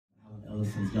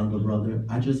Ellison's younger brother.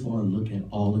 I just want to look at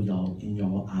all of y'all in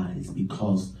y'all eyes,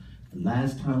 because the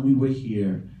last time we were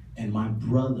here and my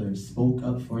brother spoke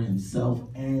up for himself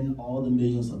and all the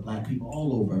millions of black people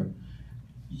all over,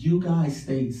 you guys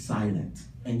stayed silent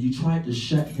and you tried to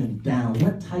shut him down.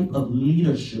 What type of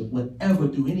leadership would ever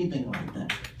do anything like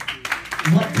that?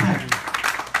 What type?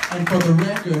 And for the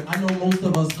record, I know most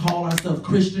of us call ourselves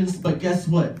Christians, but guess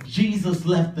what? Jesus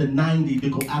left the 90 to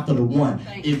go after the one.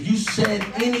 If you said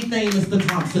anything, Mr.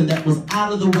 Thompson, that was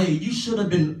out of the way, you should have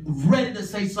been ready to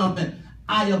say something.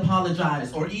 I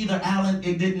apologize. Or either, Alan,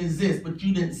 it didn't exist, but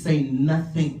you didn't say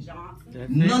nothing.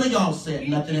 None of y'all said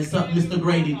nothing except Mr.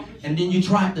 Grady. And then you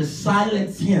tried to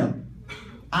silence him.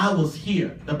 I was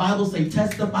here. The Bible says,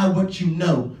 testify what you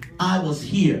know. I was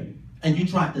here. And you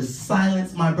tried to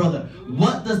silence my brother.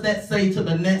 What does that say to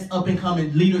the next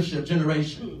up-and-coming leadership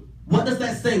generation? What does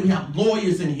that say? We have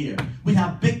lawyers in here. We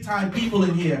have big-time people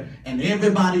in here. And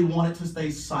everybody wanted to stay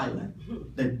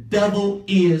silent. The devil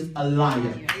is a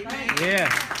liar. Yeah.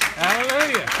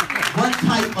 Hallelujah. What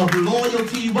type of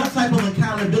loyalty, what type of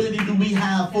accountability do we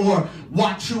have for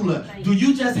Wachula? Do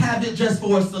you just have it just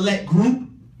for a select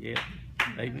group? Yeah.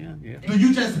 Amen. Yeah. Do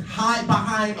you just hide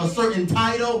behind a certain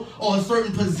title or a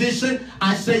certain position?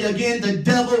 I say again, the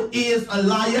devil is a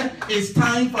liar. It's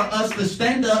time for us to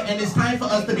stand up, and it's time for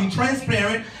us to be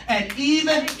transparent. And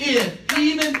even if,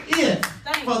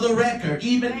 for the record,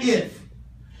 even if,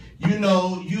 you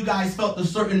know, you guys felt a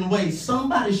certain way,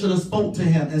 somebody should have spoke to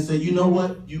him and said, you know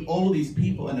what? You owe these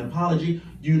people an apology.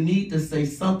 You need to say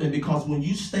something, because when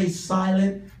you stay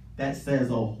silent, that says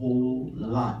a whole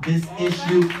lot. This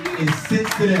issue is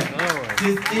sensitive.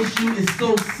 This issue is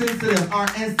so sensitive. Our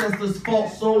ancestors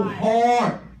fought so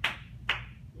hard.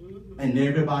 And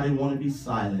everybody want to be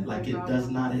silent like it does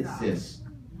not exist.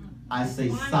 I say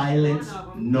silence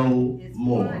no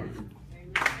more.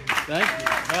 Thank you.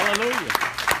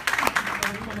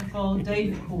 Hallelujah.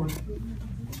 David Court.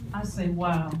 I say,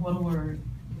 wow, what a word.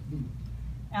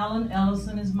 Alan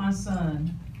Ellison is my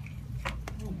son.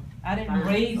 I didn't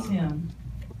raise him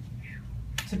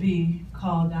to be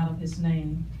called out of his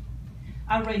name.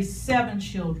 I raised 7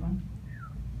 children,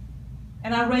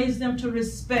 and I raised them to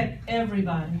respect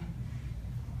everybody.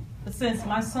 But since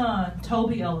my son,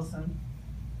 Toby Ellison,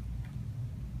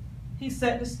 he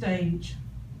set the stage,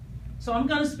 so I'm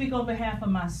going to speak on behalf of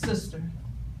my sister.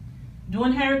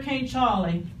 During Hurricane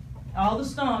Charlie, all the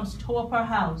storms tore up her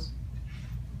house.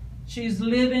 She's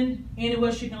living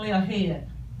anywhere she can lay her head.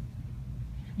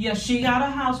 Yes, she got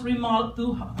her house remodeled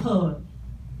through HUD.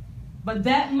 But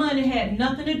that money had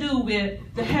nothing to do with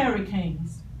the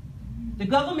hurricanes. The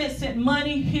government sent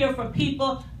money here for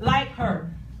people like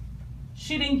her.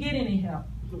 She didn't get any help.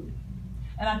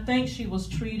 And I think she was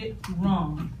treated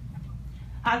wrong.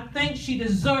 I think she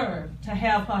deserved to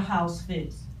have her house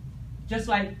fixed, just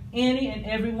like any and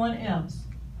everyone else.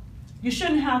 You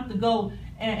shouldn't have to go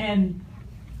and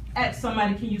ask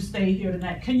somebody, can you stay here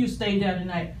tonight? Can you stay there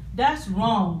tonight? That's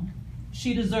wrong.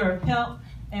 She deserved help,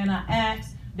 and I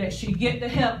ask that she get the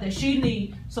help that she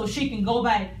needs so she can go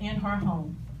back in her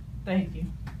home. Thank you.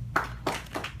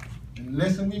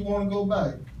 Unless we want to go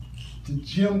back to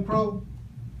Jim Crow,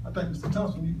 I think Mr.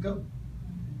 Thompson, you can go.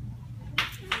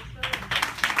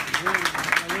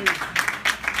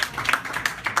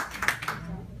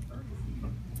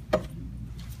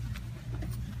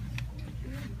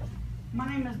 My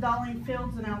name is Darlene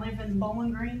Fields, and I live in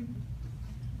Bowling Green.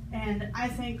 And I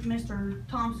think Mr.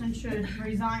 Thompson should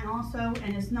resign also,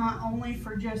 and it's not only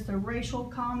for just the racial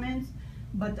comments,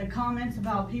 but the comments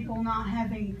about people not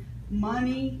having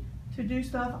money to do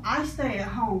stuff. I stay at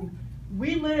home.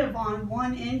 We live on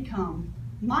one income.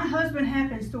 My husband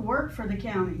happens to work for the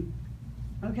county,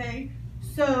 okay?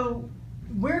 So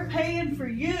we're paying for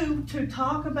you to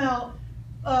talk about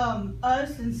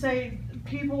us and say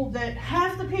people that,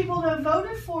 half the people that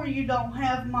voted for you don't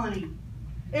have money.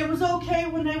 It was okay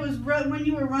when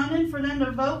you were running for them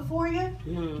to vote for you,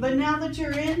 but now that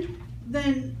you're in,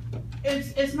 then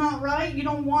it's not right. You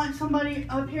don't want somebody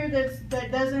up here that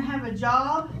doesn't have a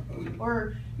job,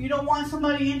 or you don't want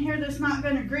somebody in here that's not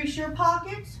going to grease your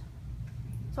pockets.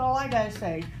 That's all I gotta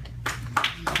say.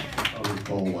 I'll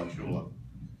recall Wachula.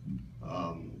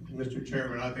 Mr.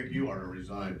 Chairman, I think you ought to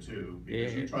resign too,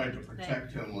 because you tried to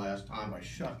protect him last time by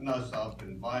shutting us up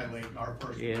and violating our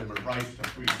First Amendment rights to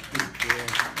free speech.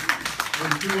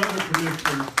 And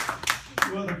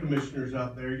two other commissioners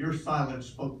out there, your silence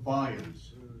spoke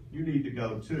volumes. You need to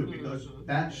go too, because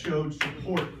that showed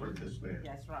support for this man.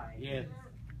 That's right. Yeah.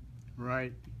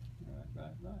 Right.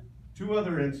 Right. 2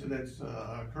 other incidents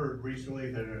occurred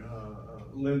recently that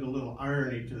lend a little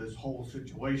irony to this whole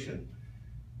situation.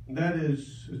 And that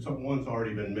is, it's one's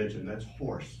already been mentioned, that's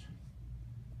Horst.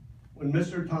 When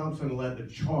Mr. Thompson led the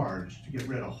charge to get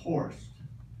rid of Horst,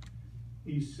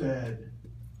 he said,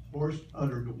 Horst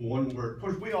uttered one word. Of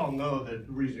course, we all know that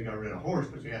the reason he got rid of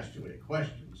Horst was he asked too many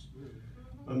questions.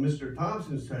 But Mr.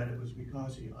 Thompson said it was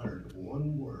because he uttered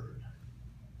one word.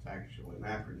 It's actually an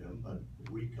acronym, but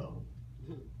RICO.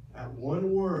 That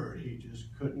one word he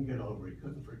just couldn't get over. He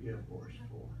couldn't forgive Horst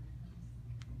for.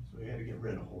 So he had to get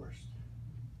rid of Horst.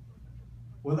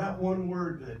 Well, that one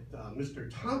word that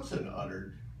Mr. Thompson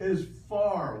uttered is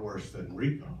far worse than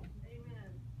RICO.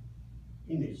 Amen.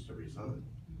 He needs to resign.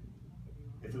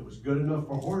 If it was good enough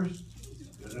for Horst,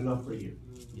 it's good enough for you.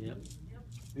 Yep.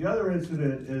 The other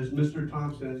incident is Mr.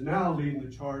 Thompson is now leading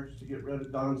the charge to get rid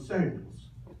of Don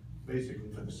Samuels, basically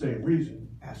for the same reason,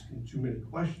 asking too many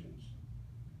questions.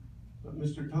 But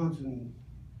Mr. Thompson,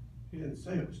 he didn't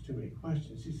say it was too many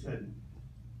questions. He said,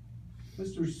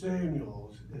 Mr.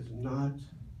 Samuels is not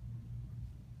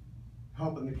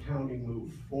helping the county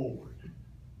move forward.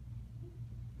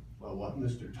 Well, what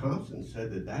Mr. Thompson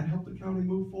said, did that help the county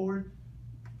move forward?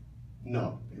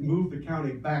 No, it moved the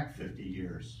county back 50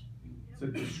 years. It's a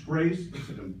disgrace, it's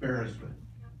an embarrassment.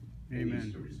 He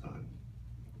needs to resign.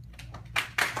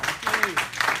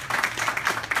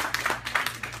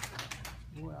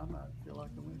 Boy, I might feel like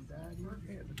I went died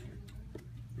in heaven here.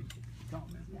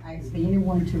 I asked for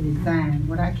anyone to resign.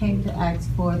 What I came to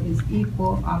ask for is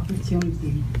equal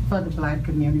opportunity for the Black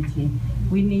community.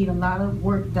 We need a lot of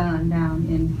work done down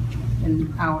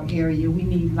in our area. We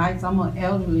need lights. I'm an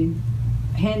elderly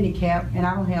handicap and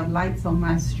I don't have lights on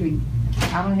my street.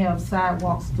 I don't have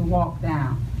sidewalks to walk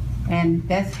down. And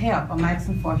that's help. I'm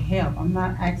asking for help. I'm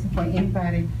not asking for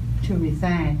anybody to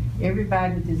resign.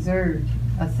 Everybody deserves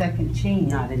a second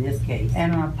chance. Not in this case.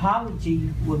 And an apology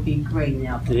would be great.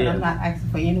 Yeah. But I'm not asking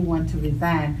for anyone to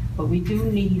resign, but we do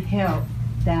need help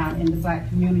down in the Black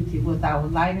community with our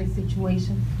lighting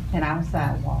situation and our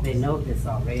sidewalks. They know this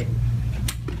already.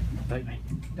 Thank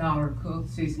you. Dollar Cook,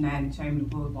 690 Chamberlain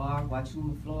Boulevard,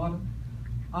 Wachula, Florida.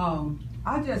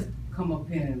 I just come up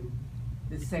here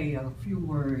to say a few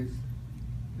words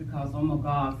because I'm a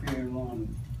God-fearing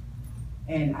woman.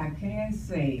 And I can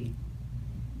say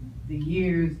the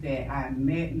years that I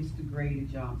met Mr. Grady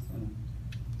Johnson,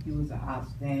 he was an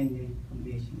outstanding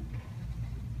commissioner.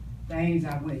 Things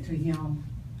I went to him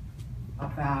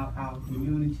about our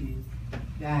community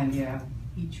down there,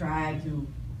 he tried to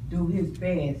do his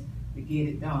best to get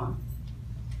it done.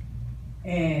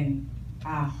 And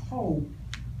I hope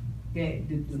that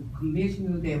the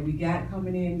commissioner that we got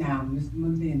coming in now, Mr.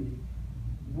 Melindy,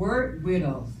 work with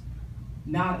us,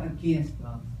 not against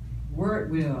us.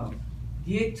 Work with us.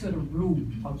 Get to the root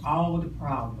of all the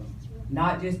problems,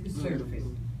 not just the surface,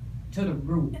 to the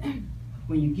root.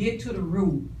 When you get to the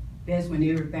root, that's when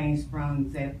everything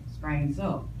springs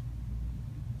up.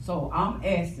 So I'm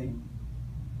asking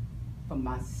for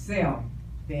myself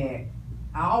that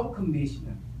our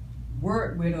commissioner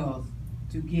work with us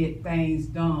to get things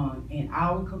done in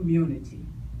our community.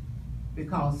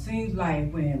 Because it seems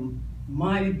like when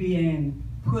money being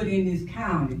put in this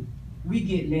county, we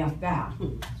get left out.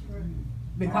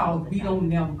 Because we don't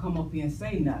never come up here and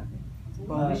say nothing.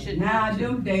 But now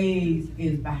them days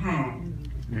is behind.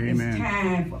 Amen. It's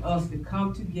time for us to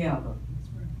come together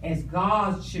as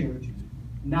God's children,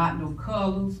 not no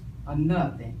colors or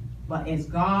nothing, but as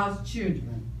God's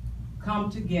children,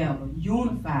 come together,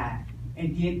 unified,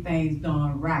 and get things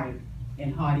done right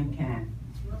in Hardin County.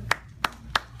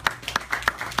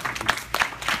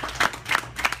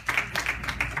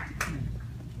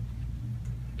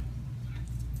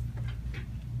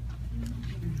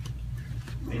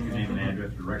 State your name and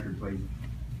address for the record, please.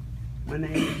 My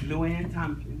name is Luann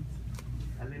Tompkins.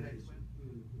 I live at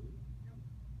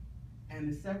And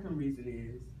the second reason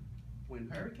is, when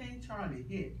Hurricane Charlie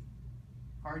hit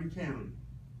Hardin County,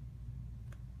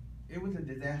 it was a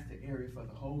disaster area for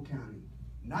the whole county,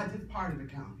 not just part of the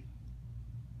county.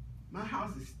 My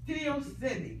house is still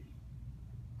sitting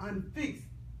unfixed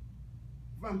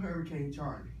from Hurricane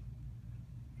Charlie.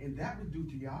 And that was due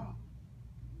to y'all,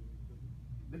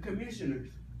 the commissioners.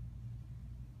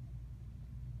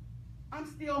 I'm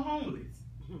still homeless,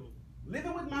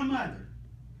 living with my mother.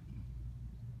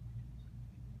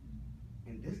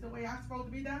 And this the way I'm supposed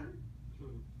to be done?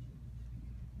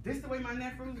 This the way my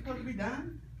nephew is supposed to be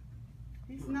done?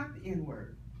 He's not the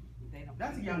N-word.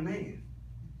 That's a young man,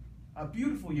 a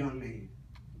beautiful young man.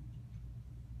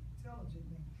 Intelligent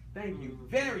man. Thank you,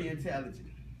 very intelligent.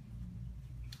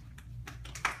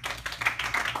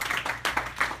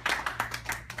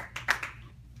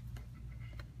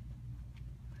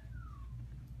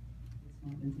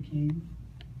 Mr. King.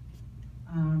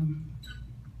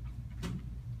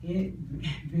 it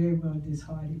very well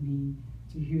disheartened me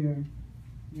to hear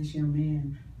this young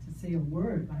man to say a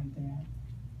word like that.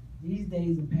 These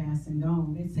days are past and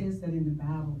gone. It says that in the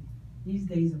Bible. These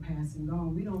days are past and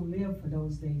gone. We don't live for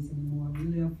those days anymore. We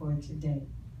live for today.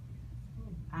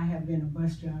 I have been a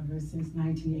bus driver since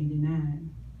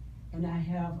 1989, and I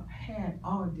have had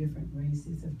all different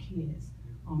races of kids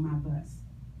on my bus,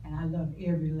 and I love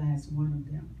every last one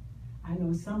of them. I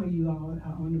know some of you all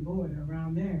are on the board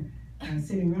around there,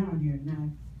 sitting around here.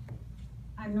 Now,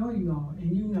 I know you all,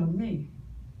 and you know me.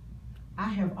 I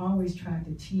have always tried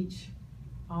to teach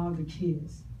all the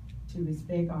kids to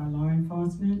respect our law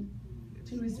enforcement,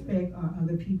 to respect our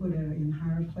other people that are in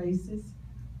higher places,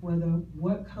 whether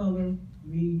what color,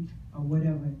 read, or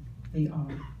whatever they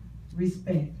are.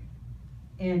 Respect.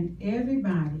 And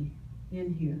everybody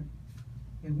in here,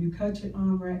 if you cut your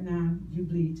arm right now, you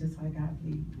bleed just like I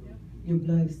bleed. Your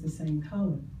blood is the same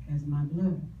color as my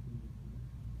blood.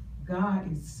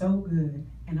 God is so good,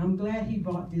 and I'm glad he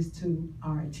brought this to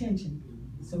our attention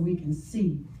so we can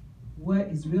see what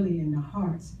is really in the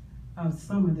hearts of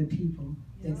some of the people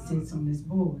that sits on this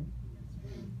board.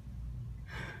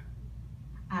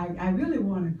 I really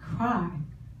want to cry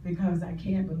because I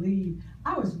can't believe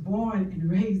I was born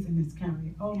and raised in this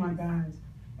county. Oh my gosh.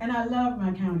 And I love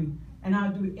my county, and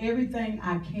I'll do everything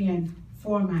I can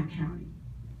for my county.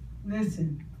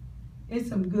 Listen, it's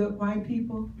some good white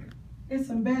people, it's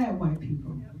some bad white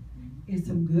people. It's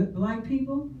some good black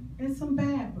people, it's some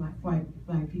bad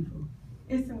black people.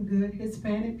 It's some good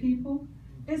Hispanic people,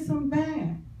 it's some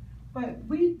bad. But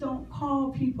we don't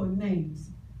call people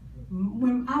names.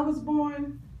 When I was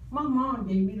born, my mom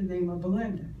gave me the name of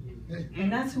Belinda.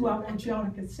 And that's who I want y'all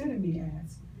to consider me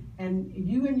as. And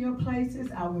you in your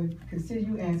places, I would consider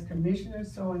you as Commissioner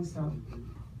so-and-so,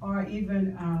 or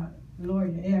even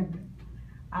Lawyer Everett.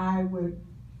 I would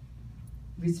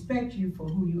respect you for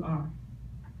who you are.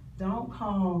 Don't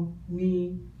call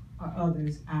me or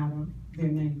others out of their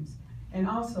names. And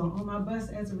also, on my bus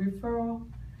as a referral,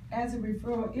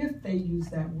 if they use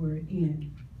that word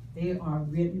in, they are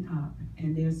written up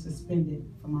and they're suspended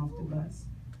from off the bus.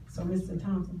 So, Mr.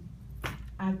 Thompson,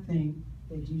 I think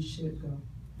that you should go.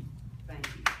 Thank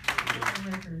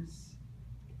you. Records,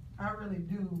 I really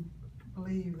do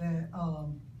believe that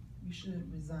you should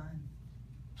resign.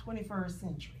 21st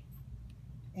century.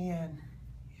 And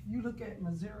if you look at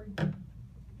Missouri,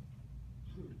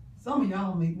 some of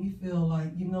y'all make me feel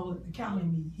like, you know, the county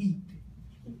need heat.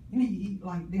 You need to eat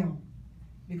like them.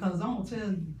 Because I'm gonna tell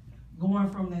you,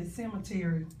 going from that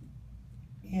cemetery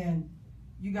and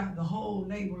you got the whole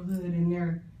neighborhood in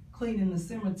there cleaning the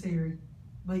cemetery,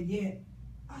 but yet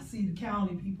I see the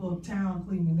county people uptown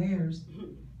cleaning theirs.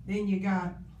 Then you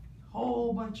got a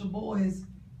whole bunch of boys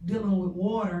dealing with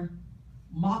water,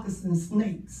 moccasin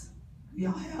snakes.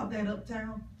 Y'all have that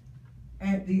uptown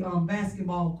at the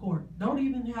basketball court. Don't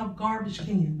even have garbage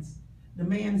cans. The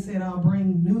man said, I'll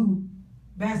bring new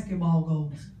basketball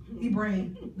goals. He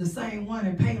bring the same one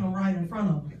and paint them right in front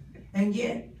of him. And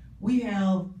yet we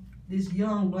have this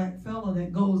young black fella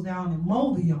that goes down and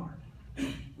mow the yard.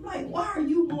 I'm like, why are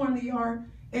you mowing the yard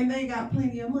and they got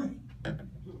plenty of money?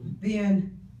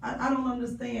 Then I don't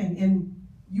understand. And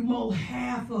you mow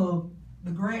half of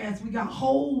the grass. We got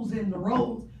holes in the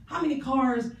roads. How many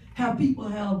cars have people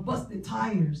have busted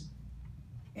tires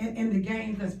in the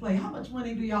games that's played? How much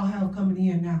money do y'all have coming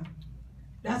in now?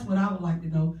 That's what I would like to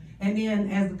know. And then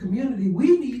as a community,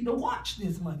 we need to watch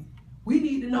this money. We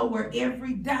need to know where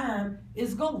every dime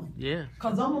is going. Yeah.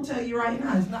 Because I'm going to tell you right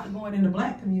now, it's not going in the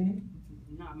black community.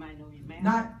 Not minority, ma'am.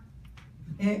 Not,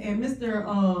 and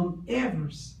Mr.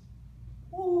 Evers,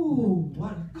 ooh,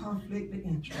 what a conflict of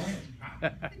interest.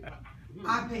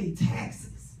 I pay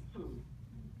taxes.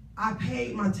 I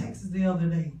paid my taxes the other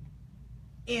day.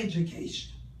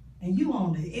 Education. And you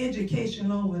on the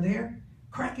education over there,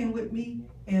 cracking with me,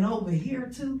 and over here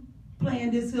too,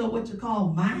 playing this here what you call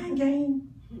mind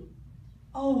game.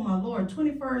 Oh my Lord,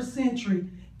 21st century,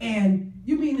 and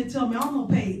you mean to tell me I'm gonna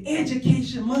pay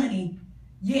education money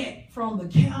yet from the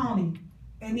county,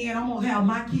 and then I'm gonna have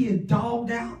my kid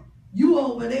dogged out? You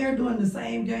over there doing the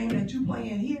same game that you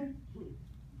playing here?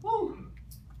 Woo.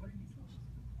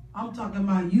 I'm talking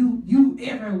about you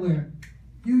everywhere.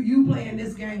 You playing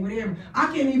this game with everyone. I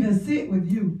can't even sit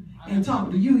with you and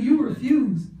talk to you. You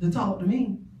refuse to talk to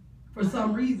me for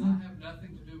some reason. I have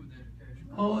nothing to do with education.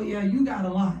 Oh yeah, you got a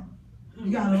lot.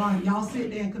 You got a lot. Y'all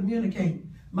sit there and communicate.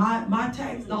 My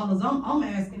tax dollars, I'm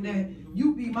asking that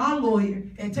you be my lawyer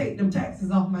and take them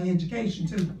taxes off my education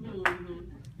too.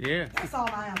 Yeah. That's all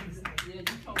I have to say. Yeah, you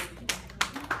told me.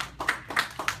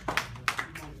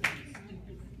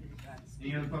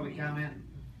 Any other public comment?